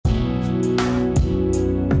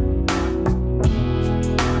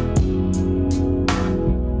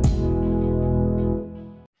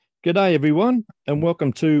G'day, everyone, and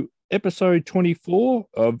welcome to episode 24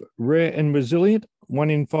 of Rare and Resilient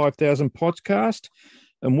 1 in 5,000 podcast.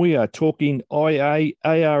 And we are talking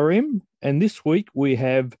IAARM. And this week we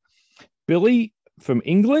have Billie from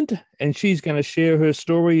England, and she's going to share her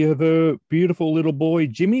story of her beautiful little boy,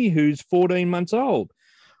 Jimmy, who's 14 months old.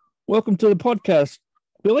 Welcome to the podcast,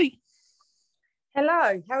 Billie.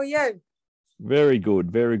 Hello, how are you? Very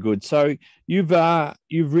good, very good. So you've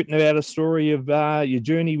written about a story of your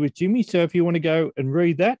journey with Jimmy. So if you want to go and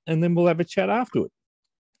read that, and then we'll have a chat afterward.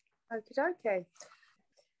 Okay.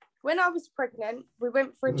 When I was pregnant, we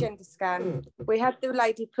went for a gender scan. We had the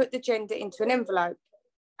lady put the gender into an envelope,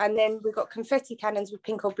 and then we got confetti cannons with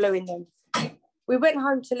pink or blue in them. We went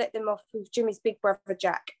home to let them off with Jimmy's big brother,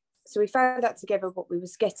 Jack. So we found out together what we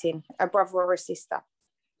was getting, a brother or a sister.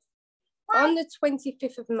 On the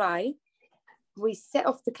 25th of May, we set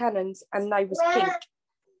off the cannons and they was pink.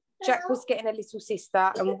 Jack was getting a little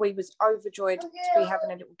sister and we was overjoyed to be having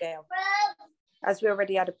a little girl. As we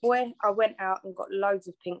already had a boy, I went out and got loads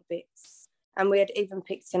of pink bits, and we had even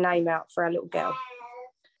picked a name out for our little girl.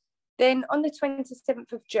 Then on the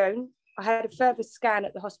 27th of June, I had a further scan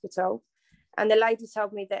at the hospital, and the lady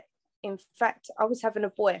told me that in fact I was having a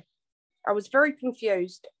boy. I was very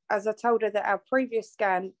confused, as I told her that our previous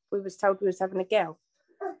scan we was told we was having a girl.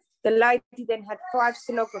 The lady then had 5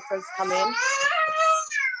 sonographers come in,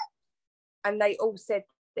 and they all said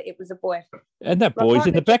that it was a boy. And that boy's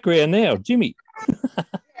in the background now, Jimmy.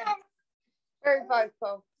 Yeah, very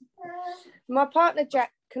vocal. My partner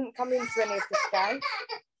Jack couldn't come into any of the scans.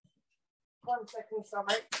 1 second, sorry.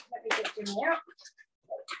 Let me get Jimmy out.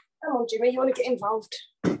 Come on, Jimmy, you want to get involved?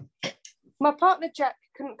 My partner Jack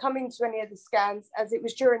couldn't come into any of the scans as it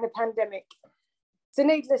was during the pandemic. So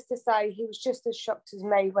needless to say, he was just as shocked as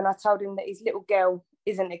me when I told him that his little girl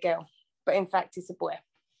isn't a girl, but in fact it's a boy.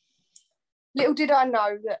 Little did I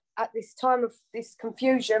know that at this time of this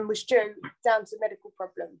confusion was due down to medical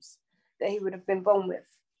problems that he would have been born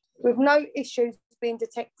with no issues being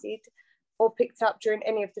detected or picked up during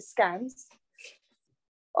any of the scans.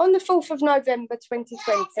 On the 4th of November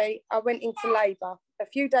 2020, I went into labour a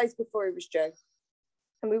few days before he was due.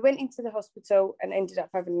 And we went into the hospital and ended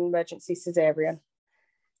up having an emergency caesarean.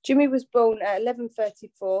 Jimmy was born at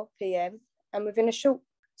 11:34 p.m. and within a short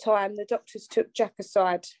time, the doctors took Jack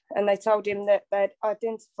aside and they told him that they'd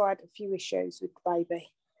identified a few issues with the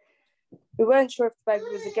baby. We weren't sure if the baby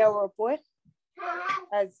was a girl or a boy,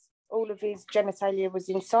 as all of his genitalia was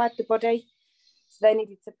inside the body, so they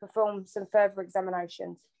needed to perform some further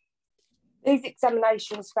examinations. These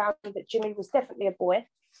examinations found that Jimmy was definitely a boy,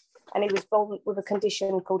 and he was born with a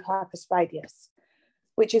condition called hypospadias,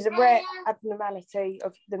 which is a rare abnormality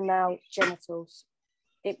of the male genitals.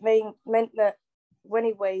 It meant that when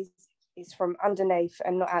he wheezes, it's from underneath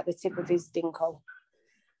and not at the tip of his dingle.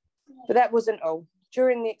 But that wasn't all.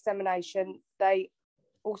 During the examination, they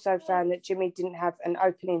also found that Jimmy didn't have an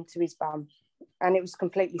opening to his bum, and it was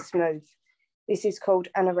completely smooth. This is called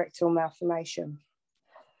anorectal malformation.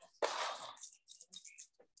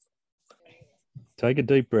 Take a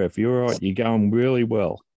deep breath. You're all right. You're going really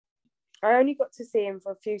well. I only got to see him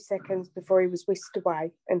for a few seconds before he was whisked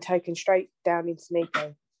away and taken straight down into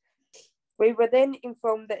NICU. We were then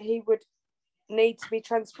informed that he would need to be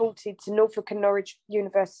transported to Norfolk and Norwich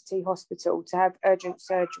University Hospital to have urgent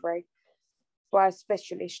surgery by a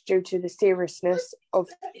specialist due to the seriousness of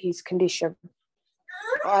his condition.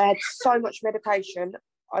 I had so much medication,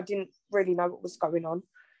 I didn't really know what was going on.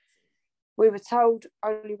 We were told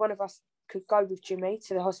only one of us could go with Jimmy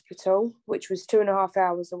to the hospital, which was 2.5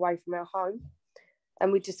 hours away from our home.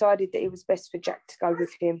 And we decided that it was best for Jack to go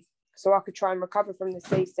with him so I could try and recover from the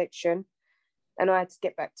C-section, and I had to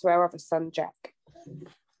get back to our other son, Jack.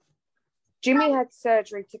 Jimmy had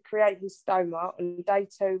surgery to create his stoma on day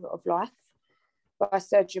 2 of life by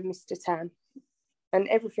surgeon Mr. Tan, and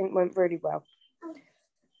everything went really well.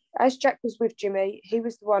 As Jack was with Jimmy, he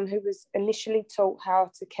was the one who was initially taught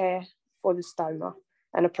how to care for the stoma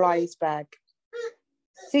and apply his bag.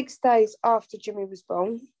 6 days after Jimmy was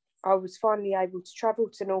born, I was finally able to travel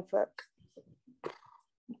to Norfolk.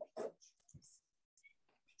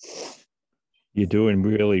 You're doing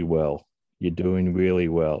really well. You're doing really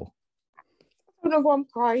well. I don't know why I'm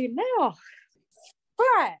crying now.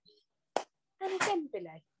 Right. And again,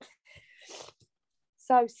 Billie.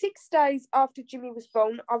 So 6 days after Jimmy was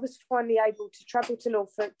born, I was finally able to travel to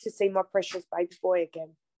Norfolk to see my precious baby boy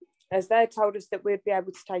again, as they had told us that we'd be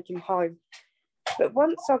able to take him home. But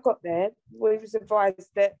once I got there, we was advised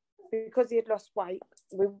that because he had lost weight,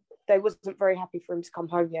 they wasn't very happy for him to come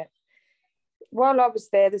home yet. While I was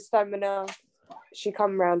there, the stoma nurse, she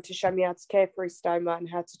come round to show me how to care for his stoma and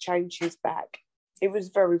how to change his bag. It was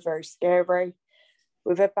very, very scary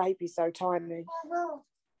with a baby so tiny.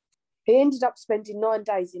 He ended up spending 9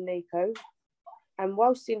 days in NICU, and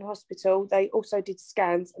whilst in hospital, they also did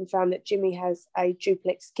scans and found that Jimmy has a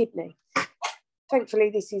duplex kidney. Thankfully,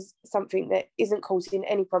 this is something that isn't causing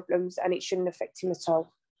any problems and it shouldn't affect him at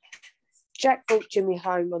all. Jack brought Jimmy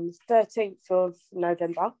home on the 13th of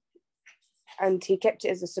November, and he kept it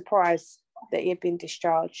as a surprise that he had been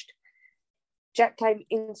discharged. Jack came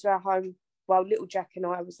into our home while little Jack and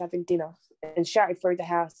I was having dinner and shouted through the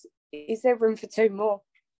house, "Is there room for 2 more?"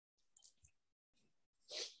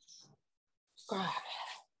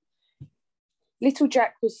 Little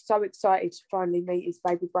Jack was so excited to finally meet his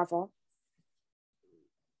baby brother.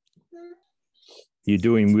 You're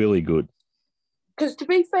doing really good. Because to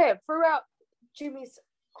be fair, throughout Jimmy's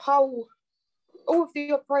all of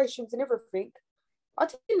the operations and everything, I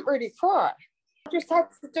didn't really cry. I just had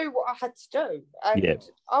to do what I had to do.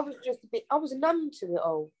 And I was numb to it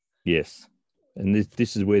all. Yes. And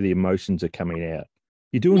this is where the emotions are coming out.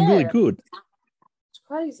 You're doing really good. It's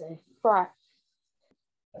crazy. Right.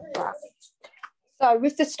 So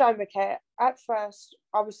with the stoma care, at first,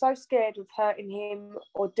 I was so scared of hurting him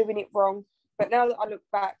or doing it wrong. But now that I look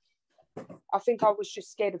back, I think I was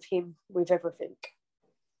just scared of him with everything.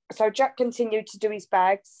 So Jack continued to do his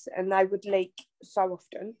bags and they would leak so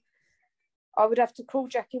often. I would have to call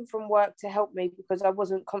Jack in from work to help me because I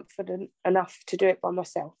wasn't confident enough to do it by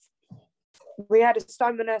myself. We had a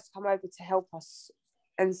stoma nurse come over to help us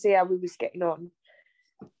and see how we was getting on.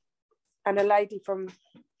 And a lady from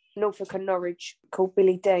Norfolk and Norwich called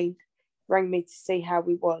Billie Dean rang me to see how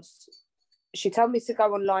we was. She told me to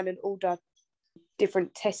go online and order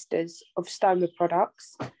different testers of stoma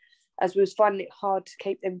products, as we was finding it hard to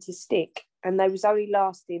keep them to stick, and they was only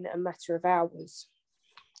lasting a matter of hours.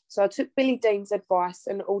 So I took Billie Dean's advice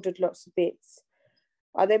and ordered lots of bits.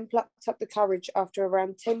 I then plucked up the courage after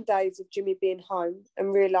around 10 days of Jimmy being home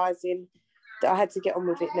and realising that I had to get on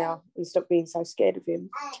with it now and stop being so scared of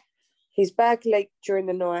him. His bag leaked during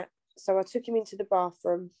the night, so I took him into the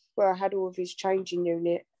bathroom where I had all of his changing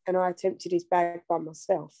unit and I attempted his bag by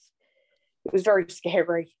myself. It was very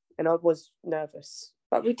scary and I was nervous,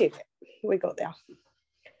 but we did it. We got there.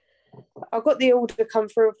 I got the order come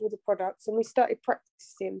through of all the products and we started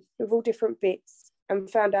practicing with all different bits and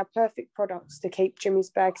found our perfect products to keep Jimmy's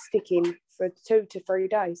bag sticking for 2 to 3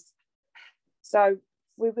 days. So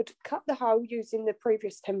we would cut the hole using the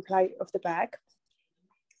previous template of the bag,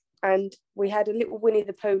 and we had a little Winnie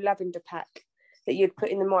the Pooh lavender pack that you'd put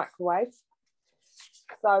in the microwave.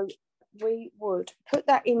 So we would put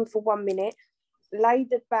that in for 1 minute, lay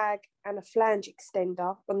the bag and a flange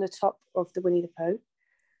extender on the top of the Winnie the Pooh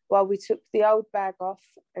while we took the old bag off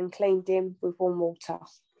and cleaned him with warm water.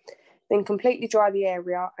 Then completely dry the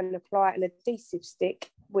area and apply an adhesive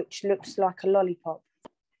stick, which looks like a lollipop.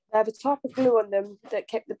 They have a type of glue on them that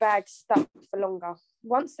kept the bag stuck for longer.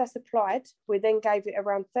 Once that's applied, we then gave it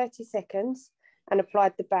around 30 seconds and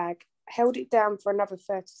applied the bag, held it down for another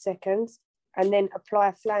 30 seconds, and then apply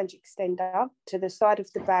a flange extender to the side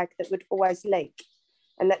of the bag that would always leak.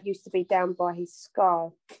 And that used to be down by his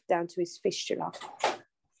scar, down to his fistula.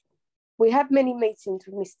 We had many meetings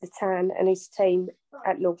with Mr. Tan and his team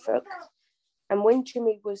at Norfolk. And when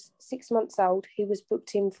Jimmy was 6 months old, he was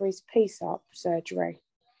booked in for his PSAP surgery.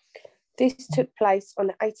 This took place on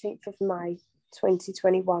the 18th of May,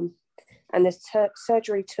 2021. And the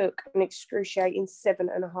surgery took an excruciating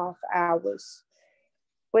 7.5 hours.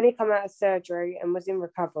 When he came out of surgery and was in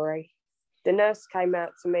recovery, the nurse came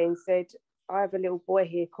out to me and said, "I have a little boy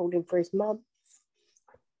here calling for his mum."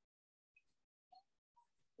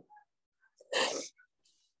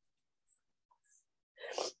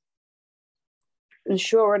 And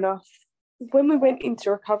sure enough, when we went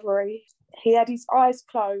into recovery, he had his eyes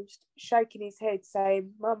closed, shaking his head,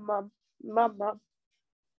 saying, "Mum, mum, mum, mum."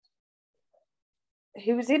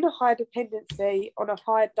 He was in a high dependency on a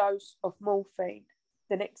high dose of morphine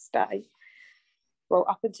the next day. Well,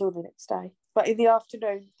 up until the next day. But in the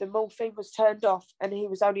afternoon, the morphine was turned off and he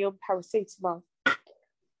was only on paracetamol.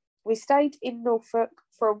 We stayed in Norfolk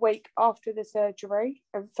for a week after the surgery,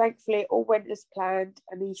 and thankfully it all went as planned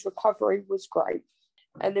and his recovery was great.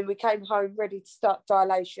 And then we came home ready to start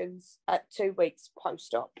dilations at 2 weeks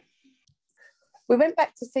post-op. We went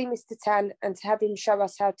back to see Mr. Tan and to have him show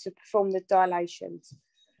us how to perform the dilations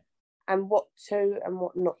and what to and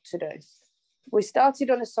what not to do. We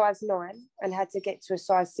started on a size 9 and had to get to a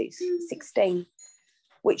size 16,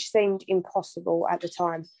 which seemed impossible at the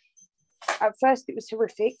time. At first, it was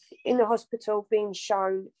horrific. In the hospital, being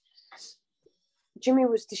shown Jimmy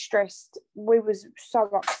was distressed. We was so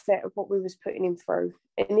upset of what we was putting him through.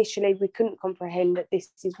 Initially, we couldn't comprehend that this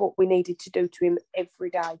is what we needed to do to him every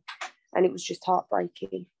day, and it was just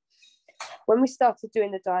heartbreaking. When we started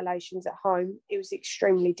doing the dilations at home, it was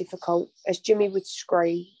extremely difficult as Jimmy would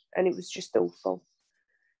scream, and it was just awful.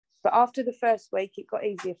 But after the first week, it got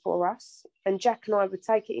easier for us, and Jack and I would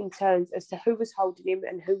take it in turns as to who was holding him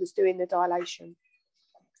and who was doing the dilation.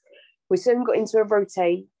 We soon got into a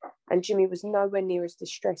routine, and Jimmy was nowhere near as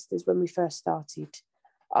distressed as when we first started.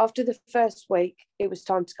 After the first week, it was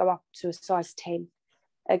time to go up to a size 10.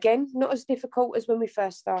 Again, not as difficult as when we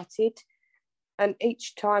first started, and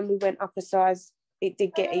each time we went up a size, it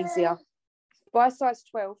did get easier. By size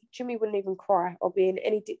 12, Jimmy wouldn't even cry or be in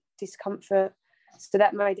any discomfort, so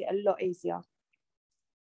that made it a lot easier.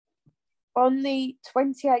 On the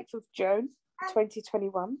 28th of June,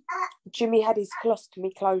 2021, Jimmy had his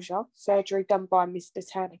colostomy closure surgery done by Mr.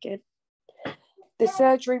 Tan again. The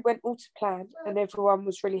surgery went all to plan, and everyone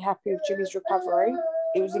was really happy with Jimmy's recovery.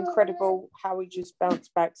 It was incredible how he just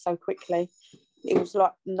bounced back so quickly. It was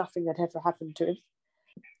like nothing had ever happened to him.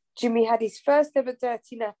 Jimmy had his first ever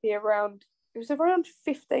dirty nappy around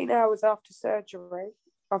 15 hours after surgery.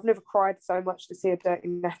 I've never cried so much to see a dirty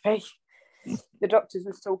nappy. The doctors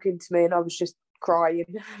was talking to me and I was just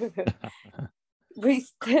crying.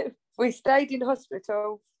 We stayed in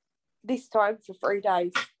hospital this time for 3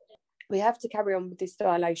 days. We have to carry on with this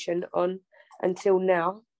dilation on until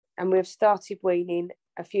now, and we've started weaning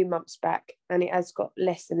a few months back, and it has got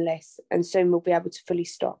less and less, and soon we'll be able to fully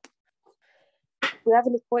stop. We have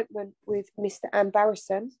an appointment with Mr.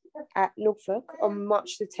 Barrison at Norfolk on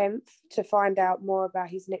March the 10th to find out more about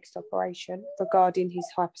his next operation regarding his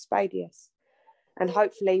hypospadias, and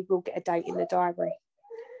hopefully we'll get a date in the diary.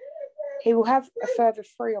 He will have a further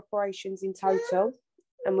 3 operations in total,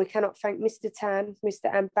 and we cannot thank Mr. Tan,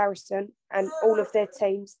 Mr. Barrison, and all of their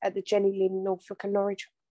teams at the Jenny Lynn, Norfolk and Norwich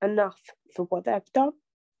enough for what they've done.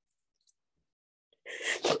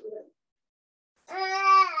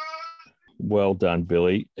 Well done,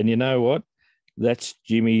 Billie. And you know what? That's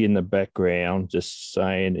Jimmy in the background just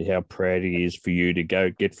saying how proud he is for you to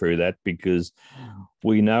go get through that, because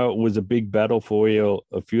we know it was a big battle for you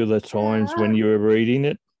a few of the times when you were reading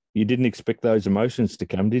it. You didn't expect those emotions to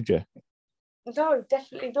come, did you? No,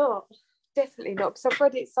 definitely not. Definitely not, because I've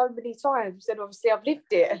read it so many times and obviously I've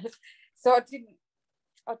lived it. So I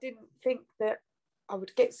didn't think that I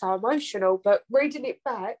would get so emotional, but reading it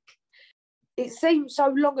back, it seems so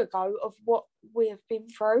long ago of what we have been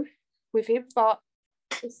through with him, but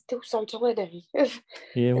he's still so tiny.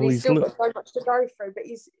 Yeah, well, and he's still got so much to go through, but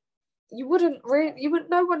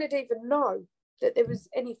no one would even know that there was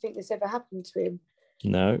anything that's ever happened to him.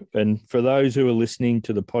 No. And for those who are listening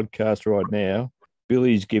to the podcast right now,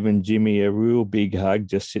 Billie's given Jimmy a real big hug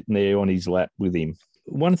just sitting there on his lap with him.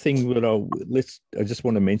 One thing that I just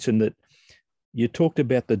want to mention that you talked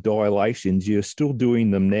about the dilations. You're still doing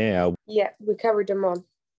them now. Yeah, we carried him on.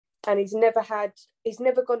 And he's never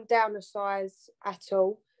gone down a size at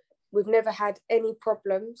all. We've never had any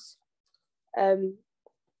problems.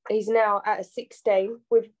 He's now at a 16.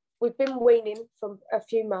 We've been weaning for a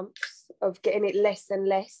few months of getting it less and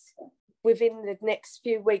less. Within the next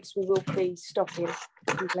few weeks, we will be stopping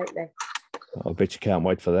completely. I bet you can't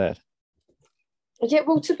wait for that. Yeah,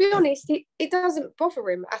 well, to be honest, it doesn't bother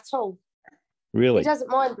him at all. Really? He doesn't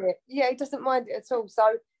mind it. Yeah, he doesn't mind it at all.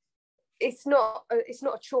 So it's not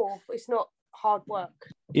a chore. It's not hard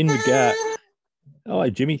work. Hello,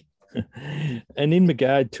 Jimmy. And in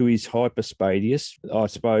regard to his hypospadias, I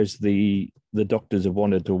suppose the doctors have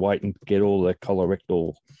wanted to wait and get all the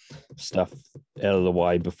colorectal stuff out of the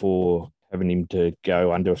way before having him to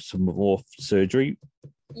go under some more surgery.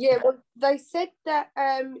 Yeah, well, they said that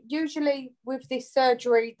usually with this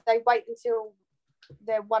surgery, they wait until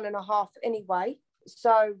they're 1.5 anyway.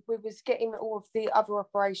 So we was getting all of the other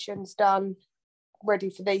operations done, ready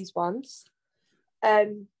for these ones.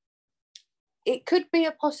 It could be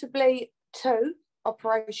possibly 2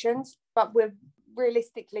 operations, but we're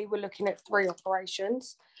looking at 3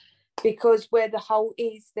 operations, because where the hole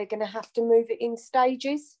is, they're going to have to move it in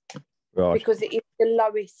stages, right? Because it is the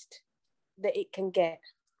lowest that it can get.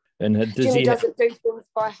 And Jimmy doesn't do things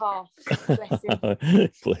by half. Bless him.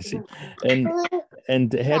 Bless him.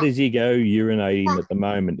 And how does he go urinating at the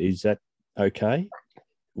moment? Is that okay?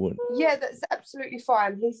 Yeah, that's absolutely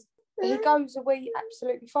fine. He goes a wee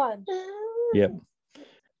absolutely fine. Yep.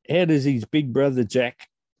 How does his big brother Jack,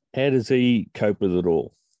 how does he cope with it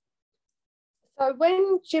all? So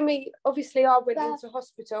when Jimmy, obviously I went into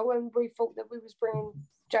hospital and we thought that we was bringing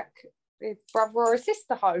Jack, his brother or his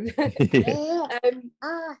sister home.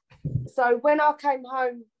 So when I came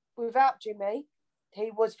home without Jimmy,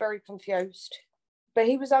 he was very confused. But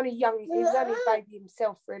he was only young. He was only a baby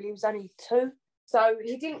himself, really. He was only 2. So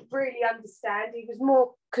he didn't really understand. He was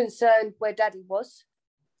more concerned where Daddy was,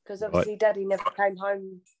 because obviously Daddy never came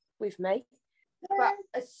home with me. But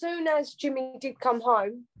as soon as Jimmy did come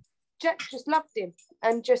home, Jack just loved him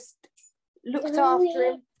and just looked after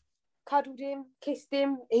him, cuddled him, kissed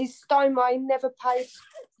him. His stoma, he never paid.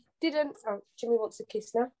 Oh, Jimmy wants a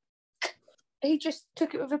kiss now. He just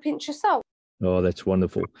took it with a pinch of salt. Oh, that's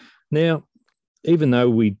wonderful. Now, even though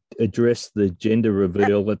we addressed the gender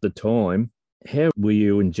reveal at the time, how were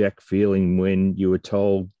you and Jack feeling when you were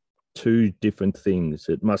told 2 different things?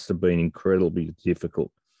 It must have been incredibly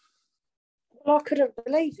difficult. Well, I couldn't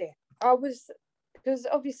believe it. Because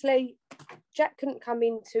obviously Jack couldn't come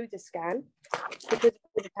into the scan because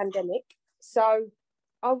of the pandemic. So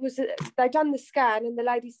they done the scan and the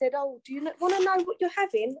lady said, "Oh, do you want to know what you're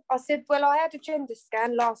having?" I said, "Well, I had a gender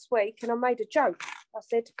scan last week and I made a joke." I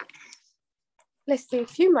said, "Let's see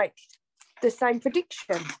if you make the same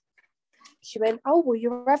prediction." She went, "Oh, well,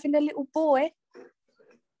 you're having a little boy."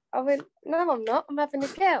 I went, "No, I'm not. I'm having a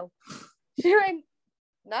girl." She went,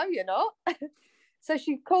 "No, you're not." So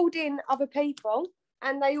she called in other people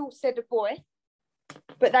and they all said a boy,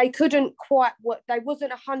 but they couldn't quite, they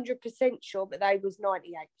wasn't 100% sure, but they was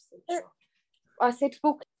 98% sure. I said,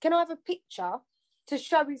 "Well, can I have a picture to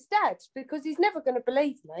show his dad? Because he's never going to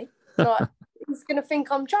believe me. Like, he's going to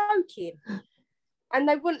think I'm joking." And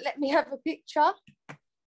they wouldn't let me have a picture.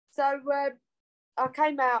 So I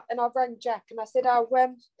came out and I rang Jack and I said, "Oh,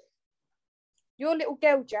 your little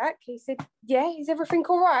girl, Jack?" He said, "Yeah, is everything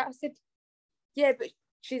all right?" I said, "Yeah, but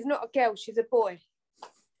she's not a girl, she's a boy."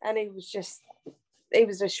 And he was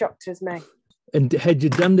as shocked as me. And had you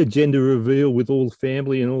done the gender reveal with all the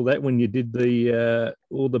family and all that when you did the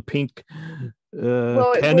all the pink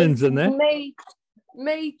cannons and that?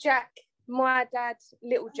 Me, Jack, my dad,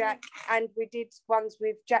 little Jack, and we did ones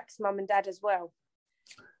with Jack's mum and dad as well.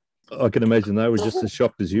 I can imagine they were just as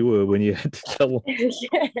shocked as you were when you had to tell them.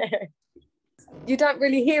 Yeah. You don't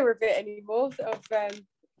really hear of it anymore, of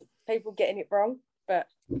people getting it wrong. But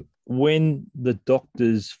when the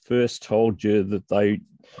doctors first told you that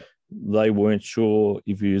they weren't sure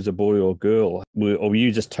if you was a boy or a girl, were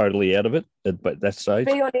you just totally out of it at that stage?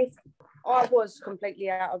 To be honest, I was completely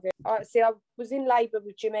out of it. I was in labour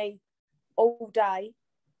with Jimmy all day.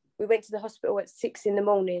 We went to the hospital at 6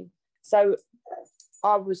 a.m. So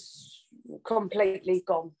I was completely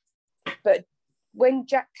gone. But when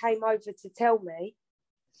Jack came over to tell me,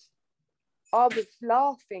 I was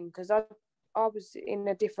laughing because I was in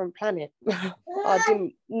a different planet. I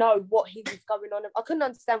didn't know what he was going on. I couldn't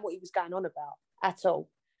understand what he was going on about at all.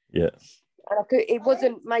 Yeah. And it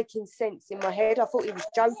wasn't making sense in my head. I thought he was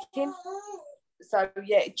joking. So,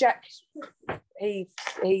 yeah, Jack, he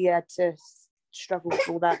had to struggle with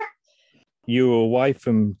all that. You were away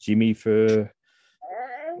from Jimmy for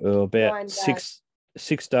about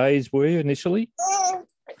 6 days, were you, initially?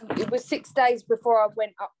 It was 6 days before I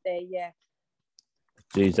went up there, yeah.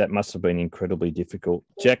 Geez, that must have been incredibly difficult.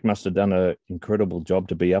 Jack must have done an incredible job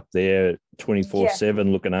to be up there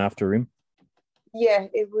 24/7 looking after him. Yeah,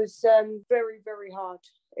 it was very, very hard.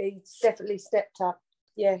 He definitely stepped up.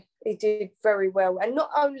 Yeah, he did very well. And not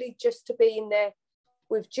only just to be in there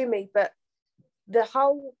with Jimmy, but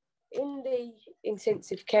in the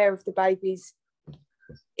intensive care of the babies,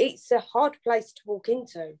 it's a hard place to walk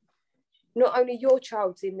into. Not only your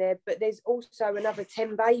child's in there, but there's also another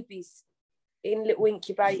 10 babies in little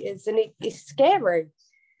incubators, and it's scary,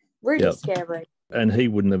 really scary. And he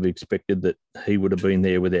wouldn't have expected that he would have been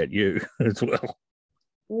there without you as well.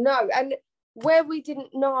 No, and where we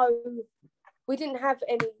didn't know, we didn't have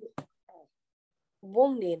any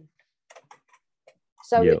warning.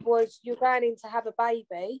 So it was, you're going in to have a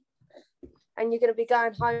baby and you're going to be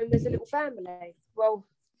going home as a little family. Well,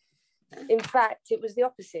 in fact, it was the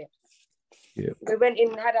opposite. Yeah. We went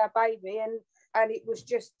in and had our baby and it was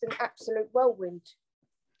just an absolute whirlwind.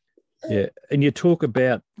 Yeah. And you talk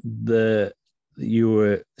about you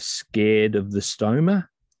were scared of the stoma.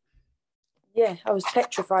 Yeah, I was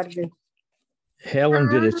petrified of him. How long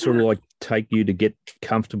did it sort of like take you to get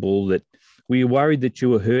comfortable were you worried that you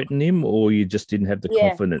were hurting him, or you just didn't have the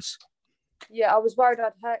confidence? Yeah, I was worried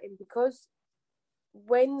I'd hurt him, because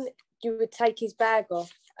when you would take his bag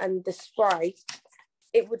off and the spray,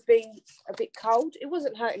 it would be a bit cold. It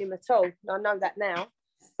wasn't hurting him at all. I know that now.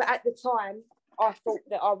 But at the time, I thought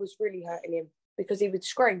that I was really hurting him because he would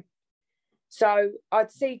scream. So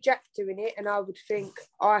I'd see Jack doing it and I would think,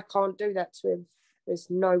 I can't do that to him. There's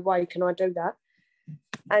no way can I do that.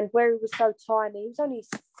 And where he was so tiny, he was only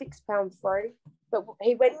 £6 free, but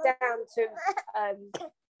he went down to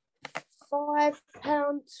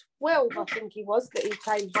 £5.12, I think he was, that he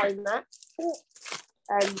came home at.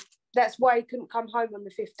 That's why he couldn't come home on the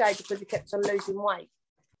 5th day, because he kept on losing weight.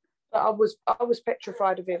 But I was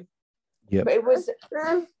petrified of him. Yep. But it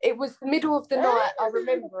was the middle of the night, I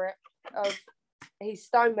remember it, of his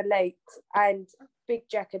stoma leaked and Big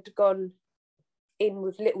Jack had gone in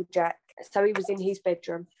with little Jack. So he was in his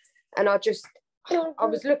bedroom. And I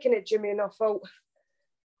was looking at Jimmy and I thought,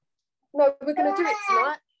 no, we're going to do it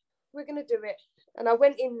tonight. We're going to do it. And I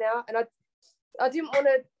went in there and I didn't want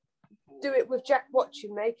to do it with Jack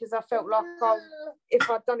watching me, because I felt like if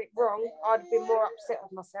I'd done it wrong, I'd been more upset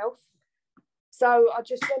with myself. So I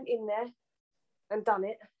just went in there and done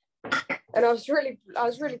it. And I was really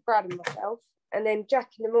proud of myself. And then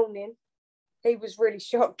Jack in the morning, he was really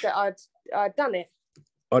shocked that I'd done it.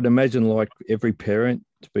 I'd imagine, like every parent,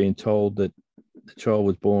 being told that the child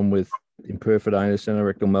was born with imperfect anus and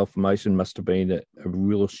erectile malformation must have been a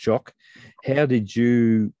real shock. How did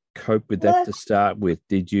you cope with that to start with?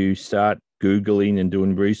 Did you start Googling and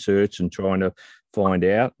doing research and trying to find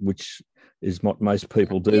out, which is what most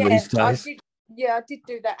people do these days? I did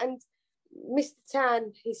do that. And Mr.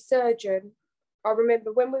 Tan, his surgeon, I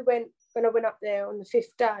remember when I went up there on the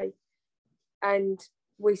 5th day and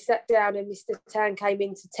we sat down and Mr. Tan came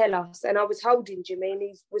in to tell us, and I was holding Jimmy and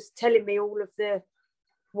he was telling me all of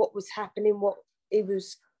what was happening, what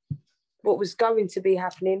was going to be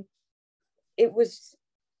happening. It was,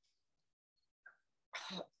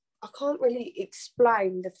 I can't really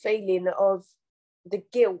explain the feeling of the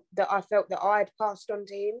guilt that I felt that I had passed on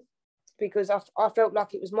to him, because I felt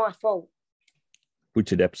like it was my fault.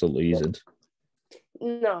 Which it absolutely isn't.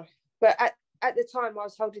 No, but at the time I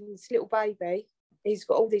was holding this little baby. He's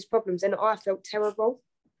got all these problems and I felt terrible.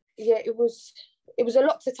 Yeah, it was a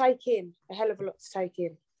lot to take in, a hell of a lot to take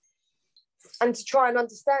in. And to try and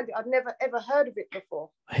understand it, I'd never ever heard of it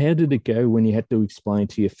before. How did it go when you had to explain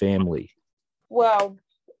to your family? Well,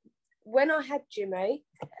 when I had Jimmy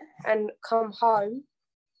and come home,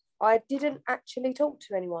 I didn't actually talk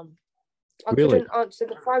to anyone. I couldn't answer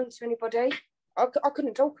the phone to anybody. I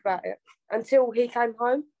couldn't talk about it until he came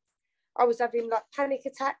home. I was having like panic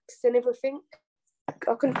attacks and everything.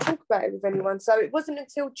 I couldn't talk about it with anyone. So it wasn't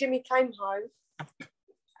until Jimmy came home,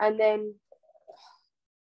 and then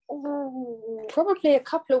probably a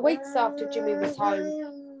couple of weeks after Jimmy was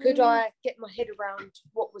home, could I get my head around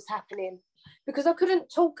what was happening, because I couldn't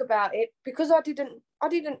talk about it because I didn't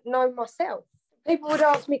know myself. People would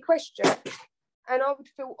ask me questions and I would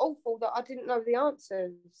feel awful that I didn't know the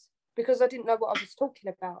answers because I didn't know what I was talking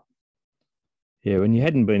about. Yeah, and you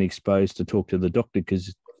hadn't been exposed to talk to the doctor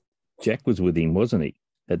because Jack was with him, wasn't he,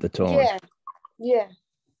 at the time? Yeah.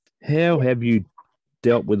 How have you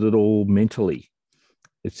dealt with it all mentally?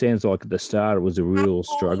 It sounds like at the start it was a real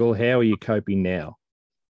struggle. How are you coping now?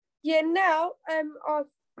 Yeah, now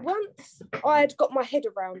once I'd got my head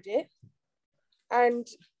around it and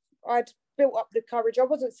I'd built up the courage, I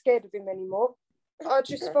wasn't scared of him anymore. I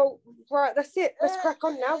just thought, right, that's it. Let's crack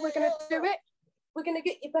on now. We're going to do it. We're going to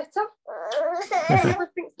get you better.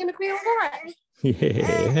 Everything's going to be all right.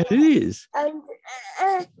 Yeah, it is. And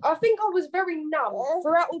I think I was very numb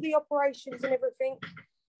throughout all the operations and everything.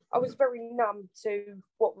 I was very numb to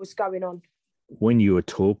what was going on. When you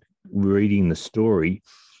were reading the story,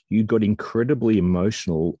 you got incredibly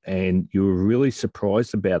emotional and you were really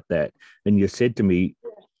surprised about that. And you said to me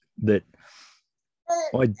that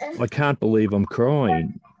I can't believe I'm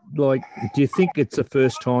crying. Like, do you think it's the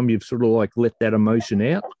first time you've sort of like let that emotion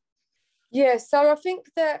out? Yeah, so I think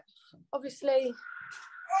that obviously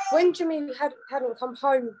when Jimmy hadn't come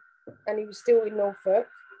home and he was still in Norfolk,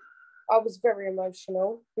 I was very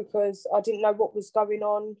emotional because I didn't know what was going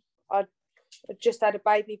on. I just had a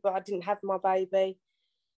baby, but I didn't have my baby.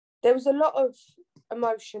 There was a lot of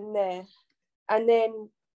emotion there. And then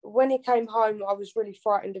when he came home, I was really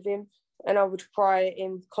frightened of him and I would cry at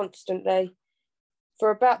him constantly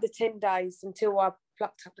for about the 10 days until I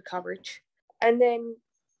plucked up the courage. And then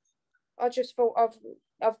I just thought,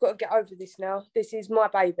 I've got to get over this now. This is my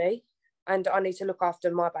baby and I need to look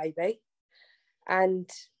after my baby. And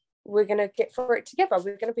we're going to get through it together.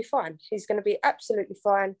 We're going to be fine. He's going to be absolutely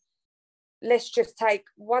fine. Let's just take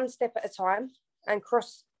one step at a time and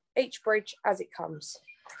cross each bridge as it comes.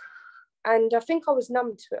 And I think I was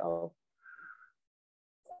numb to it all.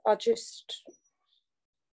 I just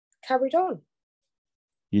carried on.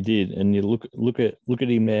 You did, and you look at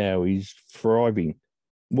him now. He's thriving.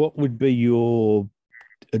 What would be your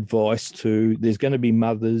advice to? There's going to be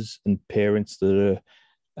mothers and parents that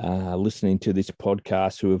are listening to this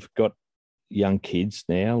podcast who have got young kids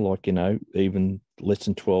now, like even less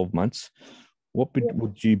than 12 months. What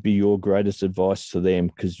would you be your greatest advice to them?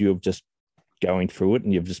 Because you've just going through it,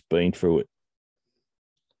 and you've just been through it?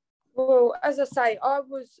 Well, as I say, I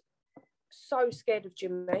was so scared of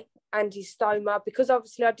Jimmy and his stoma because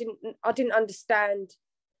obviously I didn't understand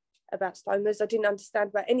about stomas. I didn't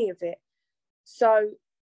understand about any of it. So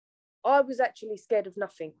I was actually scared of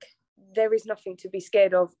nothing. There is nothing to be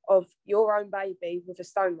scared of your own baby with a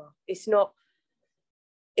stoma. It's not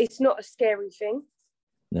a scary thing.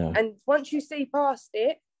 No. And once you see past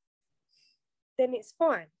it, then it's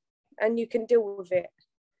fine and you can deal with it.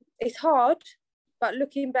 It's hard, but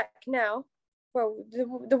looking back now, well,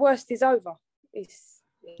 the worst is over. He's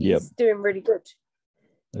doing really good.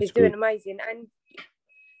 He's doing amazing. And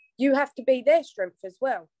you have to be their strength as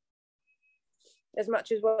well, as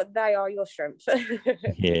much as what they are your strength.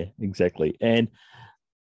 Yeah, exactly. And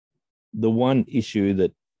the one issue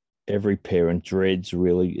that every parent dreads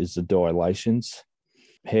really is the dilations.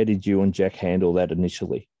 How did you and Jack handle that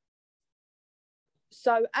initially?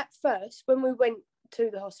 So at first, when we went to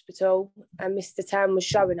the hospital and Mr. Tan was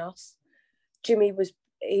showing us, Jimmy was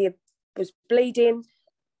bleeding.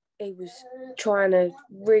 He was trying to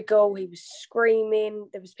wriggle. He was screaming.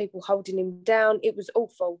 There was people holding him down. It was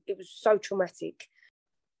awful. It was so traumatic.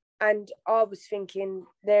 And I was thinking,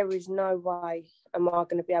 there is no way am I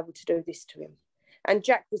going to be able to do this to him. And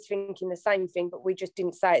Jack was thinking the same thing, but we just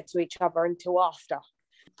didn't say it to each other until after.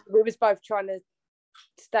 We was both trying to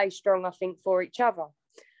stay strong, I think, for each other.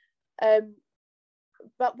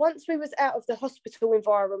 But once we was out of the hospital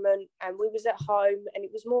environment and we was at home and it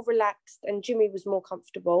was more relaxed and Jimmy was more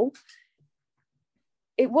comfortable,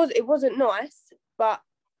 it wasn't nice, but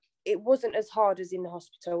it wasn't as hard as in the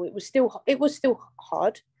hospital. It was still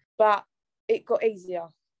hard, but it got easier,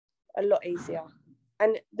 a lot easier.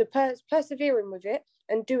 And the persevering with it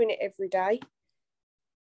and doing it every day,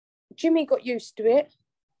 Jimmy got used to it,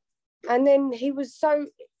 and then he was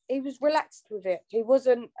relaxed with it. He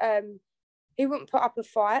wouldn't put up a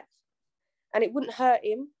fight, and it wouldn't hurt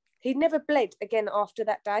him. He never bled again after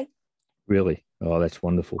that day. Really? Oh, that's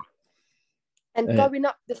wonderful. And going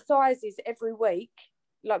up the sizes every week,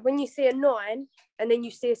 like when you see a 9 and then you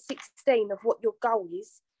see a 16 of what your goal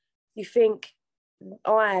is, you think,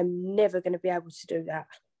 I am never going to be able to do that.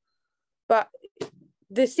 But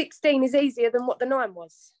the 16 is easier than what the 9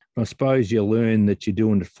 was. I suppose you learn that you're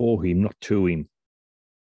doing it for him, not to him.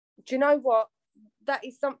 Do you know what? That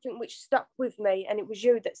is something which stuck with me, and it was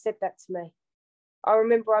you that said that to me. I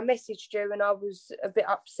remember I messaged you and I was a bit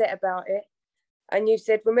upset about it. And you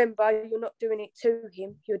said, remember, you're not doing it to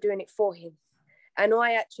him, you're doing it for him. And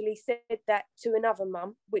I actually said that to another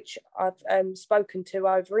mum, which I've spoken to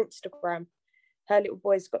over Instagram. Her little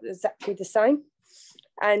boy's got exactly the same.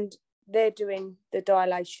 And they're doing the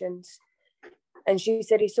dilations. And she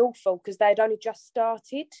said it's awful because they'd only just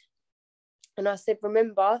started. And I said,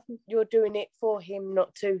 remember, you're doing it for him,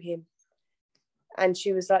 not to him. And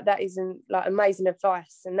she was like, that isn't like amazing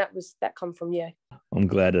advice. And that come from you. I'm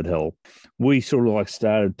glad it helped. We sort of like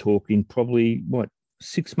started talking probably,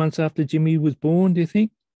 6 months after Jimmy was born, do you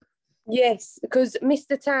think? Yes, because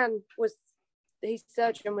Mr. Tan his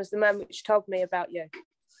surgeon was the man which told me about you.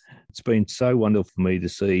 It's been so wonderful for me to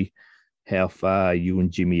see how far you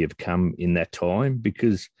and Jimmy have come in that time,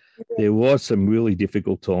 because there was some really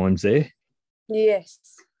difficult times there.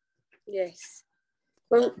 Yes.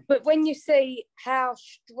 Well, but when you see how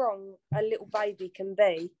strong a little baby can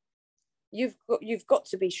be, you've got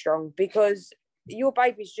to be strong, because your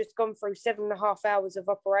baby's just gone through 7.5 hours of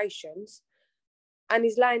operations and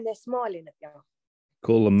he's laying there smiling at you.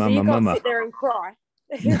 Call him mama, so you can't mama. sit there and cry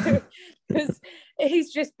because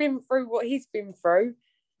he's just been through what he's been through.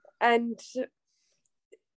 And,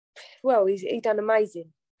 well, he done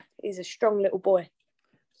amazing. He's a strong little boy.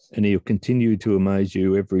 And he'll continue to amaze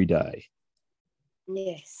you every day.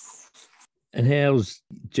 Yes. And how's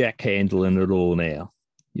Jack handling it all now,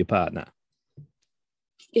 your partner?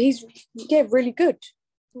 He's, really good.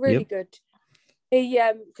 Really good. He,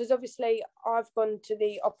 because obviously I've gone to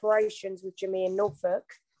the operations with Jimmy in Norfolk,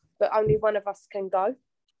 but only one of us can go.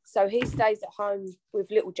 So he stays at home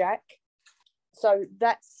with little Jack. So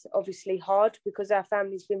that's obviously hard because our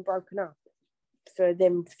family's been broken up for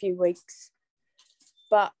them few weeks.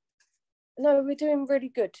 But no, we're doing really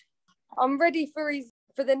good. I'm ready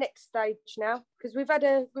for the next stage now, because we've had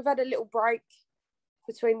a little break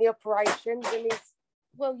between the operations, and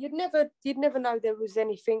you'd never know there was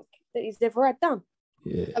anything that he's ever had done.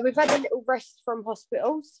 Yeah. And we've had a little rest from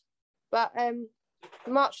hospitals, but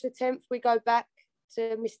March the 10th we go back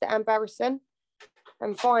to Mr. Ambarrison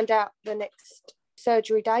and find out the next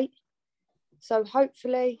surgery date. So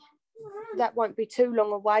hopefully that won't be too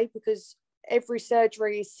long away, because every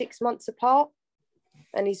surgery is 6 months apart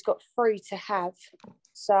and he's got 3 to have.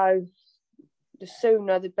 So the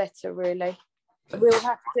sooner the better, really. We'll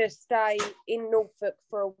have to stay in Norfolk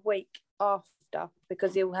for a week after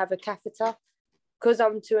because he'll have a catheter. Because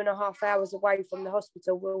I'm 2.5 hours away from the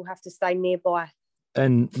hospital, we'll have to stay nearby.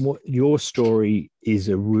 And what your story is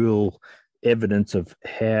a real evidence of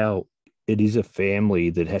how it is a family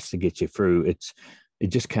that has to get you through. It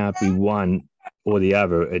just can't be one or the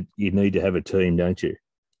other. You need to have a team, don't you?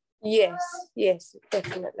 Yes,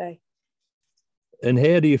 definitely. And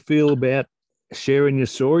how do you feel about sharing your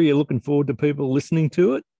story? You're looking forward to people listening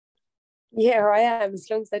to it? Yeah, I am, as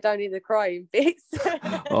long as they don't hear the crying bits.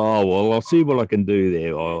 Oh, well, I'll see what I can do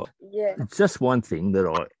there. Yeah. It's just one thing that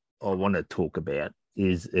I want to talk about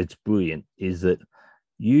is it's brilliant, is that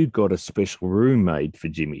you got a special room made for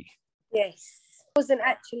Jimmy. Yes. It wasn't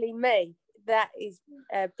actually me. That is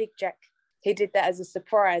Big Jack. He did that as a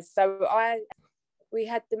surprise. So we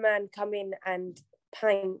had the man come in and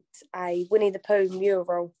paint a Winnie the Pooh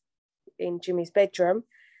mural in Jimmy's bedroom,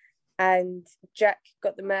 and Jack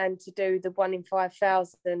got the man to do the 1 in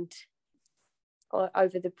 5,000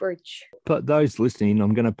 over the bridge. But those listening,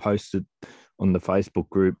 I'm going to post it on the Facebook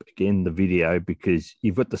group again, the video, because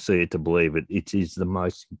you've got to see it to believe it. It is the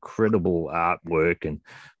most incredible artwork and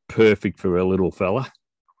perfect for a little fella.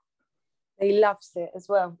 He loves it as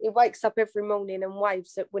well. He wakes up every morning and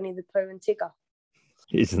waves at Winnie the Pooh and Tigger.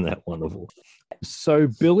 Isn't that wonderful? So,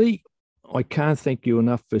 Billie, I can't thank you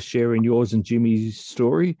enough for sharing yours and Jimmy's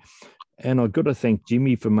story. And I've got to thank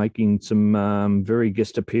Jimmy for making some very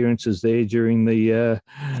guest appearances there during the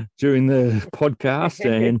podcast,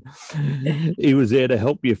 and he was there to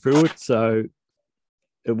help you through it. So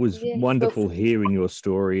it was wonderful hearing your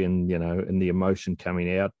story and and the emotion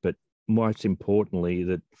coming out. But most importantly,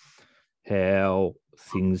 that how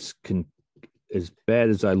things can, as bad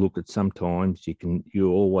as they look at sometimes,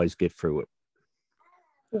 you always get through it.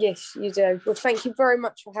 Yes, you do. Well, thank you very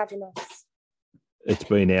much for having us. It's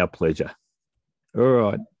been our pleasure. All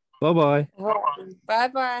right. Bye-bye.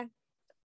 Bye-bye.